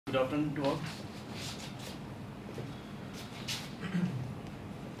Good afternoon to all.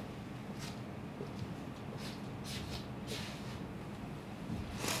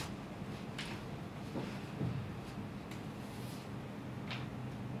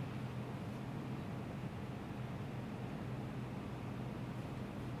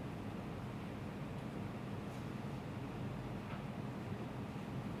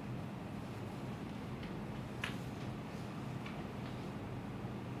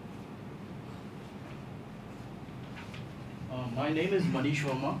 My name is Manish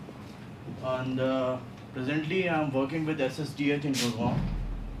Verma, and presently I am working with SSDH in Gurgaon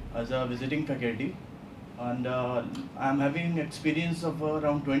as a visiting faculty, and I am having experience of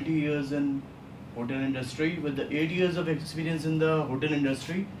around 20 years in hotel industry, with the 8 years of experience in the hotel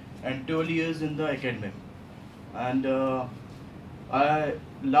industry and 12 years in the academic. And I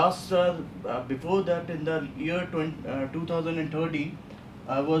last before that, in the year 2013,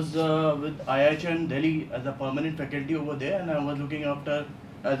 I was with IHN Delhi as a permanent faculty over there, and I was looking after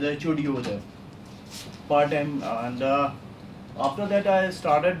as a HOD over there, part time. And after that, I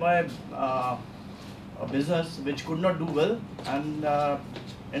started my a business which could not do well, and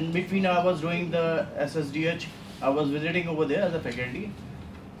in between, I was doing the SSDH. I was visiting over there as a faculty,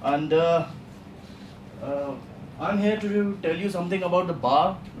 and I'm here to tell you something about the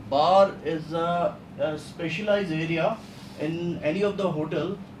bar. The bar is a specialized area in any of the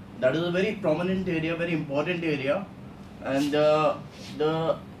hotel. That is a very prominent area, very important area, and the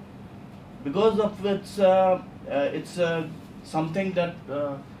because of it's something that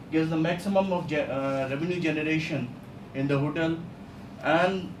gives the maximum of revenue generation in the hotel,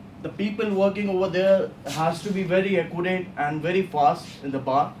 and the people working over there has to be very accurate and very fast in the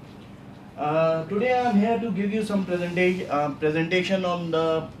bar. Today I am here to give you some presentation on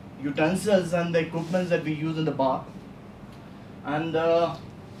the utensils and the equipments that we use in the bar. And as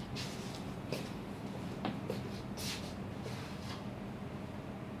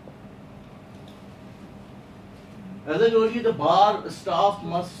I told you, the bar staff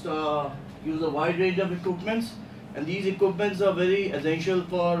must use a wide range of equipments, and these equipments are very essential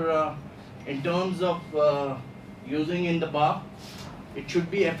for in terms of using in the bar. It should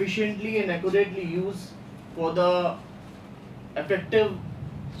be efficiently and accurately used for the effective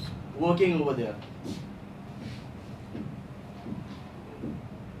working over there.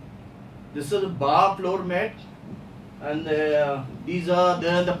 This is a bar floor mat, and these are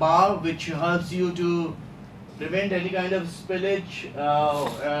there the bar which helps you to prevent any kind of spillage.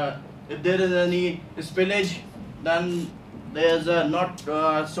 If there is any spillage, then there's not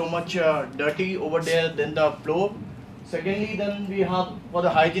so much dirty over there than the floor. Secondly, then we have, for the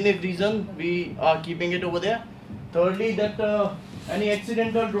hygienic reason, we are keeping it over there. Thirdly, that any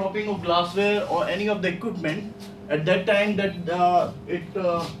accidental dropping of glassware or any of the equipment, at that time that it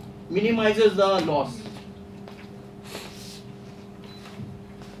minimizes the loss.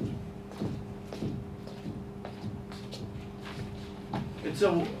 It's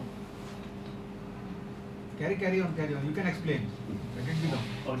a Carry on. You can explain. Let it be done.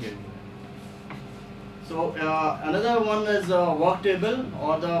 okay. So another one is work table,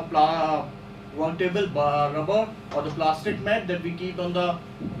 or the work table bar rubber, or the plastic mat that we keep on the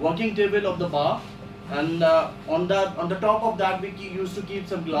working table of the bar, and on the top of that we used to keep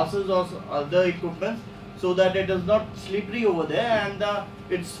some glasses or other equipment, so that it is not slippery over there, and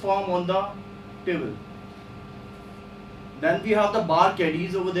it's firm on the table. Then we have the bar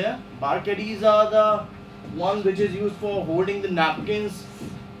caddies over there. Bar caddies are the one which is used for holding the napkins,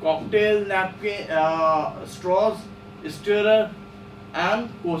 cocktail napkin, straws, stirrer, and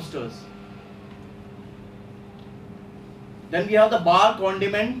coasters. Then we have the bar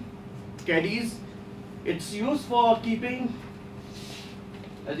condiment caddies. It's used for keeping,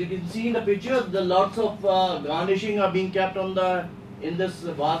 as you can see in the picture, the lots of garnishing are being kept on in this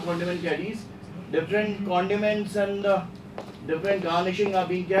bar condiment caddies. Different condiments and different garnishing are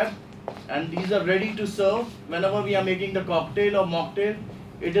being kept, and these are ready to serve whenever we are making the cocktail or mocktail.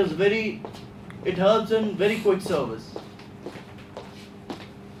 It helps in very quick service.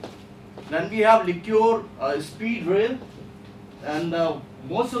 Then we have liqueur speed rail, and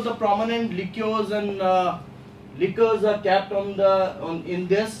most of the prominent liqueurs and liquors are kept in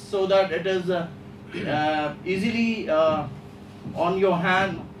this, so that it is easily on your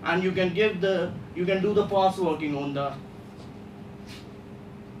hand, and you can do the fast working on the.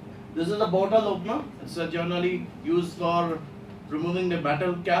 This is a bottle opener. It's generally used for removing the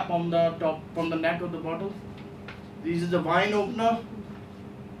metal cap on the top from the neck of the bottle. This is the wine opener.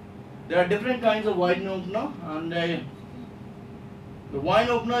 There are different kinds of wine opener, and the wine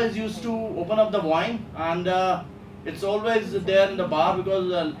opener is used to open up the wine, and It's always there in the bar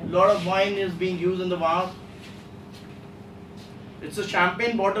because a lot of wine is being used in the bar. It's a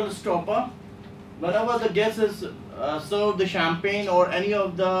champagne bottle stopper. Whenever the guest is served the champagne or any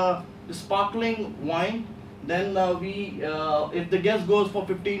of the sparkling wine, then if the guest goes for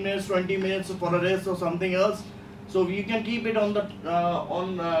 15 minutes, 20 minutes for a rest or something else, so we can keep it on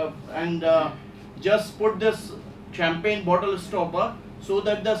the just put this champagne bottle stopper so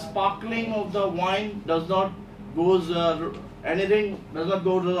that the sparkling of the wine does not anything does not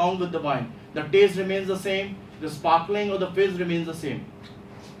go wrong with the wine. The taste remains the same. The sparkling or the fizz remains the same.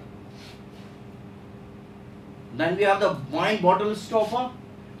 Then we have the wine bottle stopper.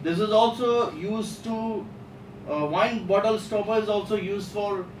 This is also used to wine bottle stopper is also used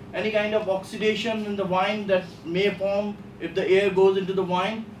for any kind of oxidation in the wine that may form if the air goes into the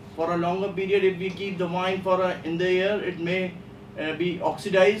wine for a longer period. If we keep the wine in the air, it may be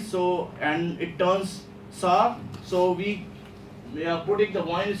oxidized, so and it turns sour. So we are putting the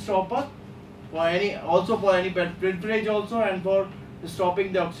wine stopper for any beverage also, and for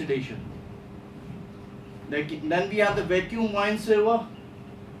stopping the oxidation. Then we have the vacuum wine saver.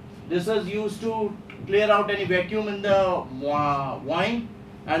 This is used to clear out any vacuum in the wine,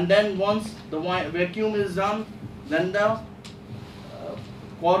 and then once the vacuum is done, then the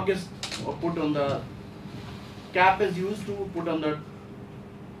cork is put on the cap is used to put on the.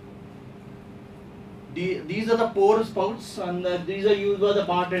 These are the pour spouts, and these are used by the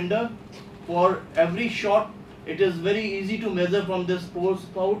bartender for every shot. It is very easy to measure from this pour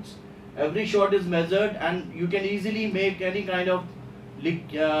spouts. Every shot is measured, and you can easily make any kind of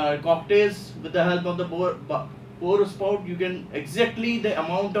cocktails with the help of the pour spout. You can exactly the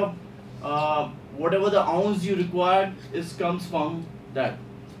amount of whatever the ounce you require comes from that.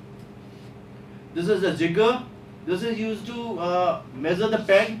 This is a jigger. This is used to measure the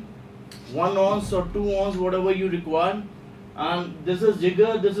peg, 1 ounce or 2 ounce, whatever you require. And this is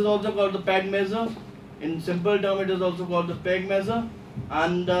jigger. This is also called the peg measure. In simple term, it is also called the peg measure.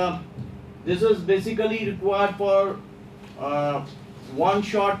 And this is basically required for 1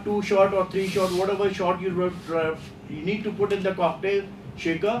 shot, 2 shot, or 3 shot, whatever shot you need to put in the cocktail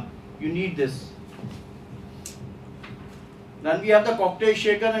shaker. You need this. Then we have the cocktail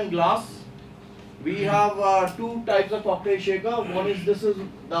shaker and glass. We have 2 types of cocktail shaker.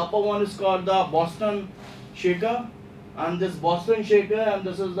 The upper one is called the Boston shaker, and this Boston shaker, and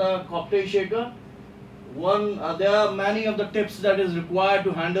this is the cocktail shaker. There are many of the tips that is required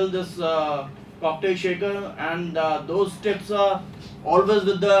to handle this cocktail shaker, and those tips are always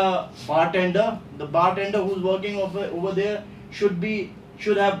with the bartender. The bartender who's working over there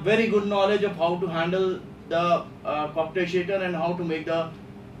should have very good knowledge of how to handle the cocktail shaker and how to make the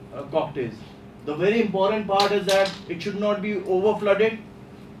cocktails. The very important part is that it should not be over flooded.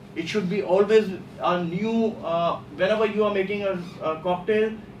 It should be always a new. Whenever you are making a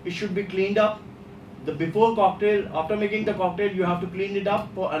cocktail, it should be cleaned up. The before cocktail, after making the cocktail, you have to clean it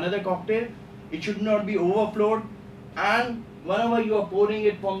up for another cocktail. It should not be overflowed. And whenever you are pouring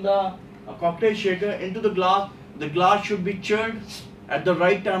it from the cocktail shaker into the glass should be chilled at the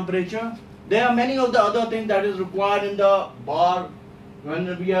right temperature. There are many of the other things that is required in the bar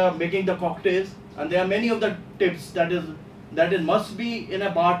when we are making the cocktails, and there are many of the tips that it must be in a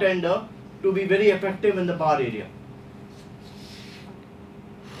bartender to be very effective in the bar area.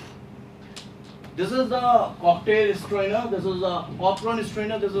 This is the cocktail strainer. This is a Hawthorne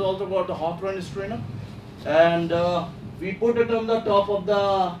strainer. This is also called the Hawthorne strainer, and we put it on the top of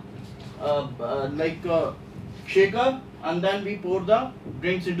the shaker, and then we pour the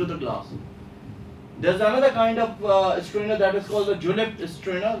drinks into the glass. There's another kind of strainer that is called the julep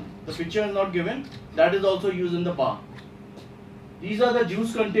strainer. The picture is not given. That is also used in the bar. These are the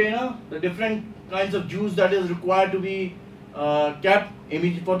juice container, the different kinds of juice that is required to be kept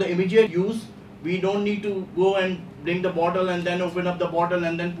for the immediate use. We don't need to go and bring the bottle and then open up the bottle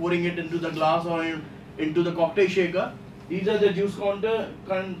and then pouring it into the glass or into the cocktail shaker. These are the juice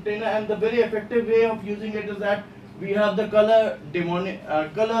container, and the very effective way of using it is that we have the color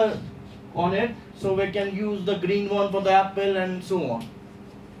on it, so we can use the green one for the apple and so on.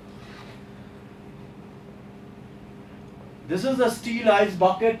 This is the steel ice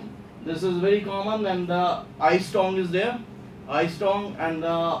bucket. This is very common, and the ice tongue is there. Ice tongue and the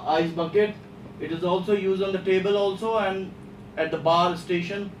ice bucket. It is also used on the table also, and at the bar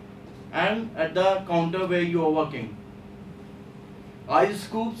station and at the counter where you are working. Ice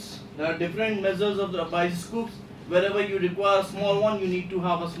scoops. There are different measures of the ice scoops. Wherever you require a small one, you need to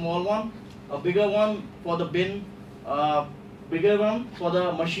have a small one. A bigger one for the bin, bigger one for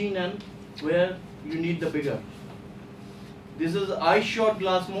the machine, and where you need the bigger. This is ice shot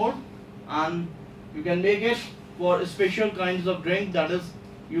glass mold, and you can make it for special kinds of drink that is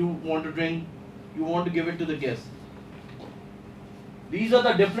you want to drink, you want to give it to the guest. These are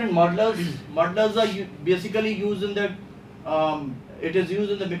the different muddlers. Muddlers are basically used in the it is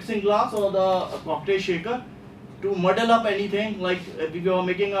used in the mixing glass or the cocktail shaker to muddle up anything. Like if you are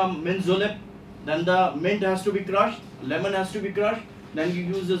making a mint julep, then the mint has to be crushed, lemon has to be crushed, then you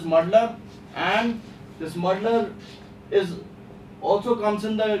use this muddler, and this muddler is also comes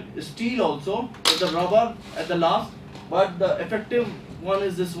in the steel also with the rubber at the last, but the effective one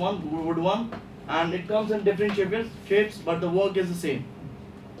is this one, wood one, and it comes in different shapes, but the work is the same.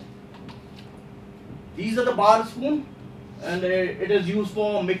 These are the bar spoon, and it is used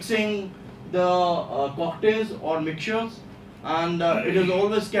for mixing the cocktails or mixtures, and it is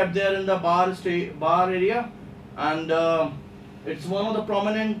always kept there in the bar area, and it's one of the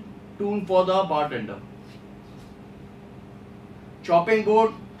prominent tool for the bartender. Chopping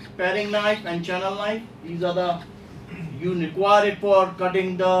board, paring knife and channel knife, these are the, you require it for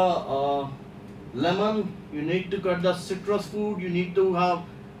cutting the lemon, you need to cut the citrus fruit, you need to have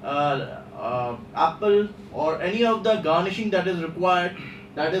apple or any of the garnishing that is required,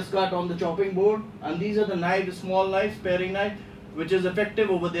 that is cut on the chopping board. And these are the knives, small knives, paring knife, which is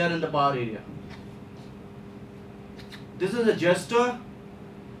effective over there in the bar area. This is a jester,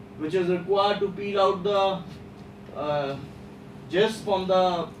 which is required to peel out the just from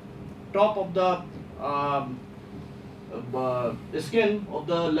the top of the skin of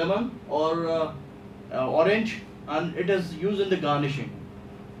the lemon or orange, and it is used in the garnishing.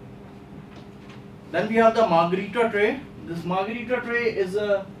 Then we have the margarita tray. This margarita tray is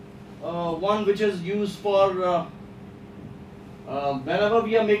a one which is used for whenever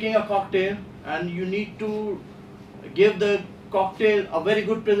we are making a cocktail and you need to give the cocktail a very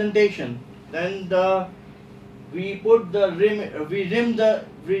good presentation. Then we put the we rim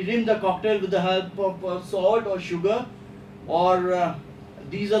the cocktail with the help of salt or sugar, or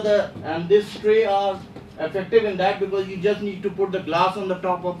these are the, and this tray are effective in that because you just need to put the glass on the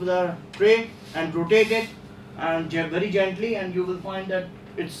top of the tray and rotate it and very gently, and you will find that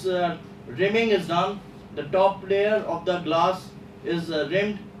its rimming is done. The top layer of the glass is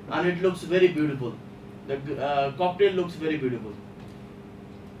rimmed and it looks very beautiful. The cocktail looks very beautiful.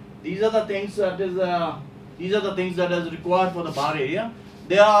 These are the things that is required for the bar area.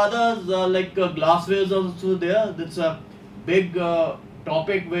 There are others like glasswares also there. It's a big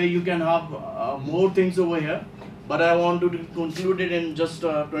topic where you can have more things over here, but I want to conclude it in just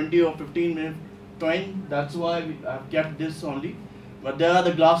 20 or 15 minutes time. That's why I've kept this only. But there are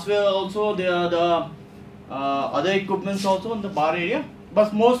the glassware also, there are the other equipments also in the bar area,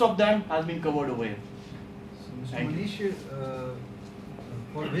 but most of them has been covered over here. So Mr. Manish,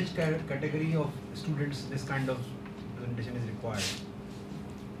 for which category of students this kind of presentation is required?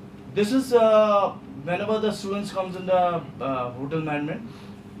 This is whenever the students comes in the hotel management,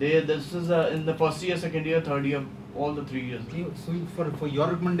 this is in the first year, second year, third year, all the 3 years. So for your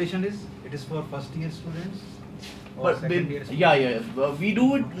recommendation is, it is for first year students? But we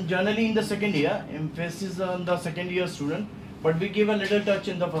do it generally in the second year. Emphasis on the second year student, but we give a little touch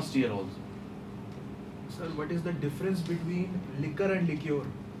in the first year also. Sir, what is the difference between liquor and liqueur?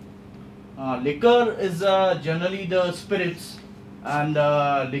 Liquor is generally the spirits, and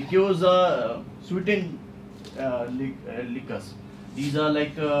liqueurs are sweetened liquors. These are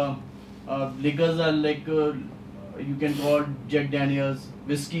like liquors are like you can call Jack Daniels,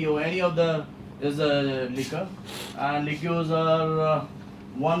 whiskey, or any of the is a liquor, and liqueurs are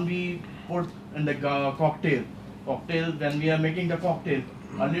one we put in the cocktail. When we are making the cocktail,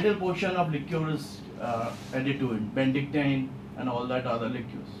 a little portion of liqueur is added to it, Benedictine and all that other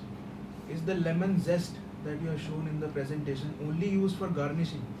liqueurs. Is the lemon zest that you have shown in the presentation only used for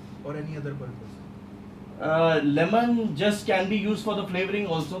garnishing or any other purpose? Lemon just can be used for the flavoring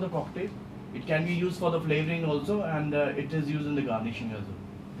also, the cocktail. It can be used for the flavoring also, and it is used in the garnishing as well.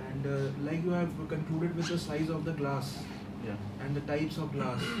 And like you have concluded with the size of the glass, yeah, and the types of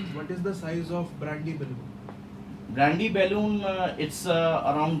glass, what is the size of brandy balloon? Brandy balloon, it's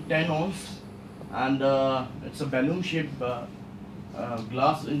around 10 ounce, and it's a balloon shaped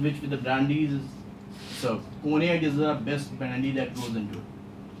glass in which the brandy is served. Cognac is the best brandy that goes into it.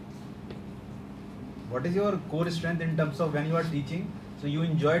 What is your core strength in terms of when you are teaching? So you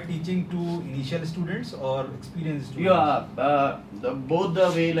enjoy teaching to initial students or experienced students? Yeah, both the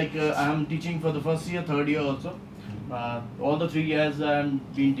way, like I am teaching for the first year, third year also. All the 3 years I am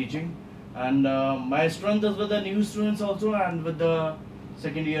been teaching, and my strength is with the new students also, and with the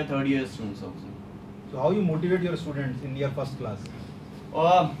second year, third year students also. So how you motivate your students in your first class?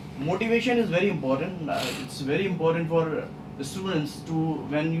 Motivation is very important. It's very important for the students to,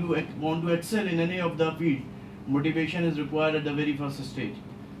 when you want to excel in any of the field, motivation is required at the very first stage.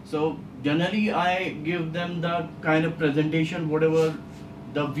 So generally I give them the kind of presentation, whatever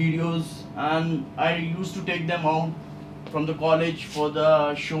the videos, and I used to take them out from the college for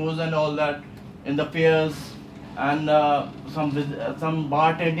the shows and all that in the fairs, and some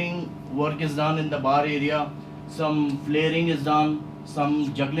bartending work is done in the bar area, some flaring is done,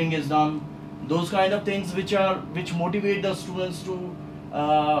 some juggling is done, those kind of things which motivate the students to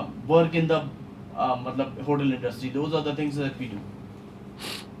work in the hotel industry. Those are the things that we do.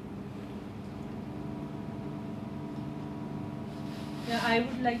 Yeah, I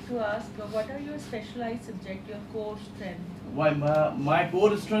would like to ask, what are your specialized subject, your core strength? My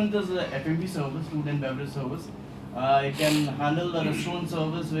core strength is F&B service, food and beverage service. I can handle the restaurant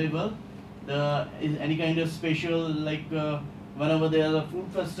service very well. Is any kind of special, like whenever there is a food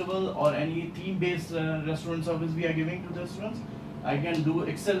festival or any theme-based restaurant service we are giving to the restaurants, I can do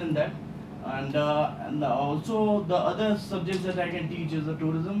excel in that. And also the other subjects that I can teach is the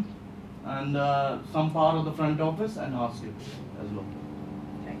tourism and some part of the front office and housekeeping as well.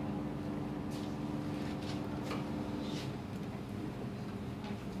 Right.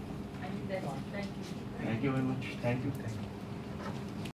 I think that's it. Thank you. Thank you very much. Thank you. Thank you.